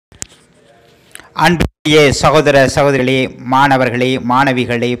அன்புடைய சகோதர சகோதரிகளே, மாணவர்களே,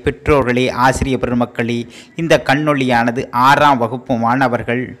 மாணவிகளே, பெற்றோர்களே, ஆசிரியர் பெருமக்களே, இந்த கண்ணொளியானது 6ஆம் வகுப்பு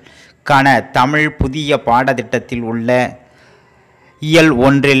மாணவர்களுக்கான தமிழ் புதிய பாடத்திட்டத்தில் உள்ள இயல்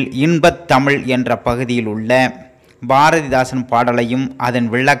 1 இன்பத்தமிழ் என்ற பகுதியில் உள்ள பாரதிதாசன் பாடலையும் அதன்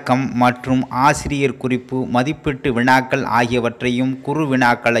விளக்கம் மற்றும் ஆசிரியர் குறிப்பு, மதிப்பீட்டு வினாக்கள் ஆகியவற்றையும் குறு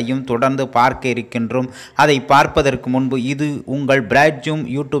வினாக்களையும் தொடர்ந்து பார்க்க இருக்கின்றோம். அதை பார்ப்பதற்கு முன்பு இது உங்கள் பிரைட் ஜூம்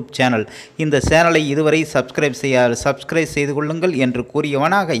யூடியூப் சேனல். இந்த சேனலை இதுவரை சப்ஸ்கிரைப் செய்து கொள்ளுங்கள் என்று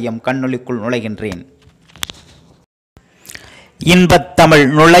கூறியவனாக எம் கண்ணொளிக்குள் நுழைகின்றேன். இன்பத்தமிழ்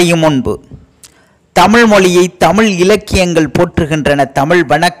நுழையும் முன்பு தமிழ் மொழியை தமிழ் இலக்கியங்கள் போற்றுகின்றன. தமிழ்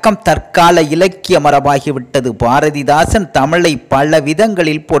வணக்கம் தற்கால இலக்கிய மரபாகிவிட்டது. பாரதிதாசன் தமிழை பல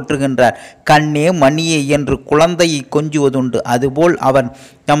விதங்களில் போற்றுகின்றார். கண்ணே மணியே என்று குழந்தையை கொஞ்சுவதுண்டு. அதுபோல் அவர்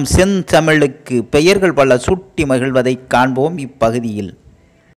நம் செந்தமிழுக்கு பெயர்கள் பல சூட்டி மகிழ்வதை காண்போம் இப்பகுதியில்.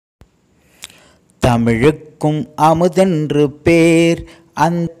 தமிழுக்கும் அமுதென்று பேர்,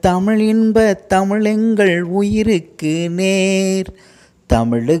 அந்தமிழ் இன்ப தமிழெங்கள் உயிருக்கு நேர்.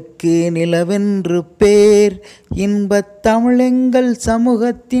 தமிழுக்கு நிலவென்று பேர், இன்பத் தமிழெங்கள்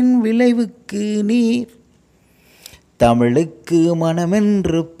சமூகத்தின் விளைவுக்கு நீர். தமிழுக்கு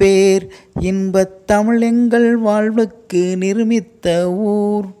மனமென்று பேர், இன்பத் தமிழெங்கள் வாழ்வுக்கு நிருமித்த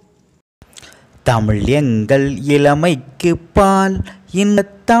ஊர். தமிழ் எங்கள் இளமைக்கு பால்,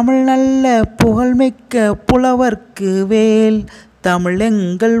 இன்பத் தமிழ் நல்ல புகழ்மிக்க புலவர்க்கு வேல்.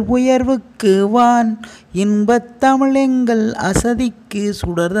 தமிழெங்கள் உயர்வுக்கு வான், இன்பத் தமிழெங்கள் அசதிக்கு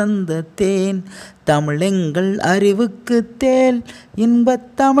சுடர்ந்த தேன். தமிழெங்கள் அறிவுக்கு தேல், இன்பத்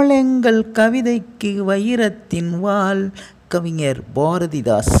தமிழெங்கள் கவிதைக்கு வைரத்தின் வாள். கவிஞர்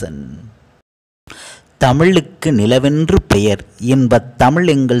பாரதிதாசன். தமிழுக்கு நிலவென்று பெயர், இன்பத் தமிழ்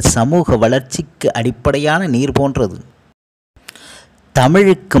எங்கள் சமூக வளர்ச்சிக்கு அடிப்படையான நீர் போன்றது.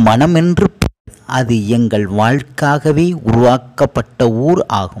 தமிழுக்கு மனமென்று அது எங்கள் வாழ்க்காகவே உருவாக்கப்பட்ட ஊர்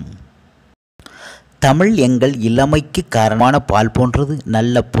ஆகும். தமிழ் எங்கள் இளமைக்கு காரணமான பால் போன்றது.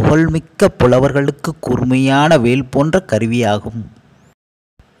 நல்ல புகழ்மிக்க புலவர்களுக்கு கூர்மையான வேல் போன்ற கருவியாகும்.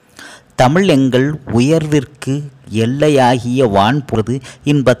 தமிழ் எங்கள் உயர்விற்கு எல்லையாகிய வான் போன்றது.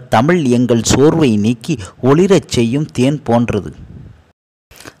 இன்பத் தமிழ் எங்கள் சோர்வை நீக்கி ஒளிரச் செய்யும் தேன் போன்றது.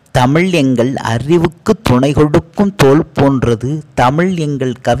 தமிழ் எங்கள் அறிவுக்கு துணை கொடுக்கும் தோல் போன்றது. தமிழ்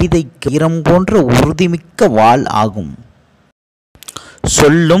எங்கள் கவிதைக்கு ஈரம் போன்ற உறுதிமிக்க வாள் ஆகும்.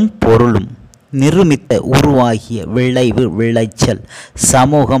 சொல்லும் பொருளும் நிருமித்த உருவாகிய விளைவு, விளைச்சல்,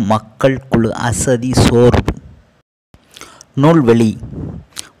 சமூகம், மக்கள் குழு, அசதி, சோர்வு. நூல்வெளி.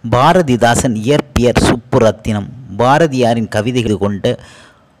 பாரதிதாசன் இயற்பியர் சுப்புரத்தினம். பாரதியாரின் கவிதைகள் கொண்ட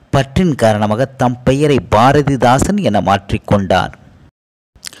பற்றின் காரணமாக தம் பெயரை பாரதிதாசன் என மாற்றிக்கொண்டார்.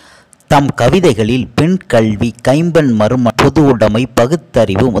 தம் கவிதைகளில் பெண் கல்வி, கைம்பெண் மறுமணம், பொது உடைமை,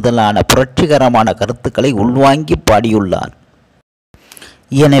 பகுத்தறிவு முதலான புரட்சிகரமான கருத்துக்களை உள்வாங்கி பாடியுள்ளார்.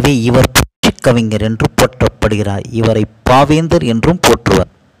 எனவே இவர் புரட்சி கவிஞர் என்று போற்றப்படுகிறார். இவரை பாவேந்தர் என்றும்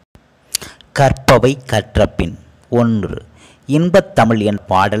போற்றுவர். கற்பவை கற்றபின். 1. இன்பத்தமிழ் என்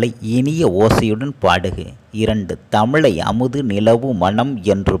பாடலை இனிய ஓசையுடன் பாடுக. 2. தமிழை அமுது, நிலவு, மனம்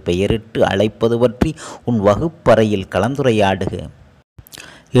என்று பெயரிட்டு அழைப்பது பற்றி உன் வகுப்பறையில் கலந்துரையாடுக.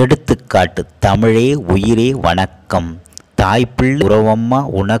 எடுத்துக்காட்டு: தமிழே உயிரே வணக்கம். தாய்ப்பிள்ளை உறவம்மா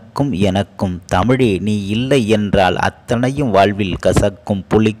உனக்கும் எனக்கும். தமிழே நீ இல்லை என்றால் அத்தனையும் வாழ்வில் கசக்கும்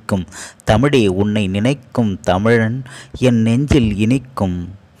புளிக்கும். தமிழே உன்னை நினைக்கும் தமிழன் என் நெஞ்சில் இனிக்கும்.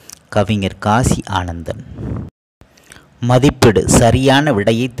 கவிஞர் காசி ஆனந்தன். மதிப்பீடு. சரியான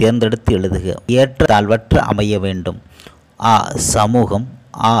விடையை தேர்ந்தெடுத்து எழுதுக. ஏற்ற தாழ்வற்ற அமைய வேண்டும். ஆ சமூகம்,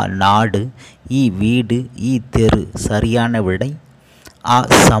 ஆ நாடு, இ வீடு, இ தெரு. சரியான விடை ஆ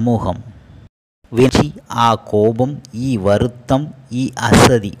சமூகம். வீழ்ச்சி. ஆ கோபம், இ வருத்தம், இ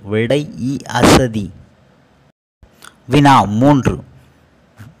அசதி. விடை இ அசதி. வினா 3.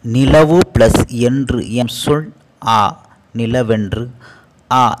 நிலவு பிளஸ் என்று எம் சொல். ஆ நிலவென்று,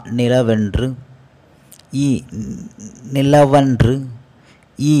 ஆ நிலவென்று, இ நிலவன்று,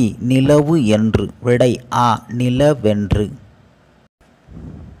 இ நிலவு என்று. விடை ஆ நிலவென்று.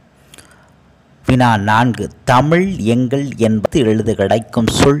 வினா 4. தமிழ் எங்கள் என்பது எழுத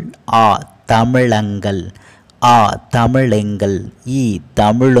கிடைக்கும் சொல். ஆ தமிழங்கள், ஆ தமிழெங்கள், இ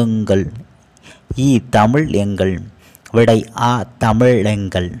தமிழுங்கள், இ தமிழ் எங்கள். விடை ஆ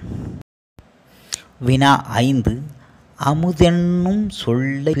தமிழெங்கள். வினா 5. அமுதென்னும்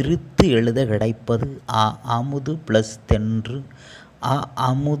சொல்லை பிரித்து எழுத கிடைப்பது. ஆ அமுது பிளஸ் தென்று, ஆ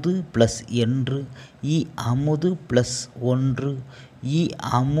அமுது பிளஸ் என்று, இ அமுது பிளஸ் ஒன்று, இ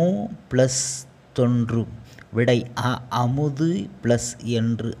அமு பிளஸ் தொன்று. விடை ஆ அமுது பிளஸ்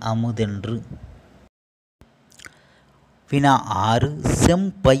என்று அமுதென்று. வினா 6.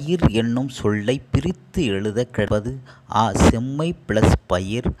 செம்பயிர் என்னும் சொல்லை பிரித்து எழுத கிடைப்பது. ஆ செம்மை ப்ளஸ்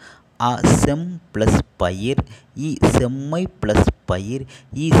பயிர், ஆ செம் ப்ளஸ் பயிர், இ செம்மை ப்ளஸ் பயிர்,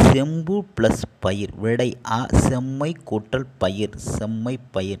 இ செம்பு ப்ளஸ் பயிர். விடை ஆ செம்மை கூட்டல் பயிர், செம்மை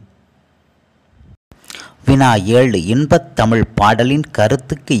பயிர். வினா 7. இன்பத்தமிழ் பாடலின்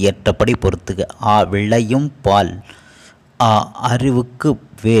கருத்துக்கு ஏற்றபடி பொறுத்துக. ஆ விளையும் பால், ஆ அறிவுக்கு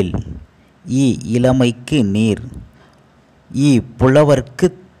வேல், இ இளமைக்கு நீர், இ புலவர்க்கு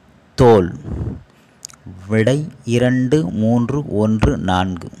தோல். விடை 2, 3, 1,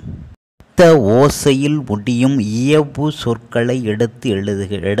 4. ஓசையில் முடியும் இயைபு சொற்களை எடுத்து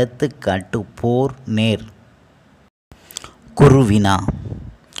எழுதுக. எடுத்துக்காட்டு போர், நேர். குருவினா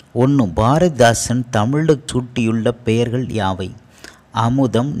 1. பாரதிதாசன் தமிழுக்கு சூட்டியுள்ள பெயர்கள் யாவை?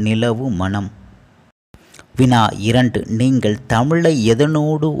 அமுதம், நிலவு, மனம். வினா 2. நீங்கள் தமிழை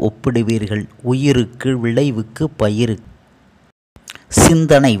எதனோடு ஒப்பிடுவீர்கள்? உயிருக்கு, விளைவுக்கு, பயிருக்கு.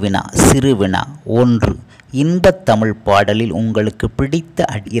 சிந்தனை வினா, சிறுவினா. 1. இன்பத்தமிழ் பாடலில் உங்களுக்கு பிடித்த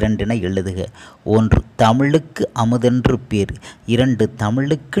 2 எழுதுக. 1. தமிழுக்கு அமுதென்று பேர், 2.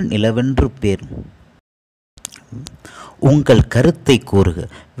 தமிழுக்கு நிலவென்று பேர். உங்கள் கருத்தை கூறுக.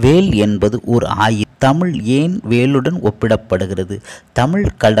 வேல் என்பது ஓர் ஆயுதம். தமிழ் ஏன் வேலுடன் ஒப்பிடப்படுகிறது? தமிழ்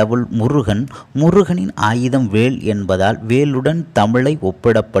கடவுள் முருகன், முருகனின் ஆயுதம் வேல் என்பதால் வேலுடன் தமிழை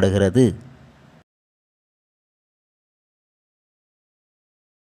ஒப்பிடப்படுகிறது.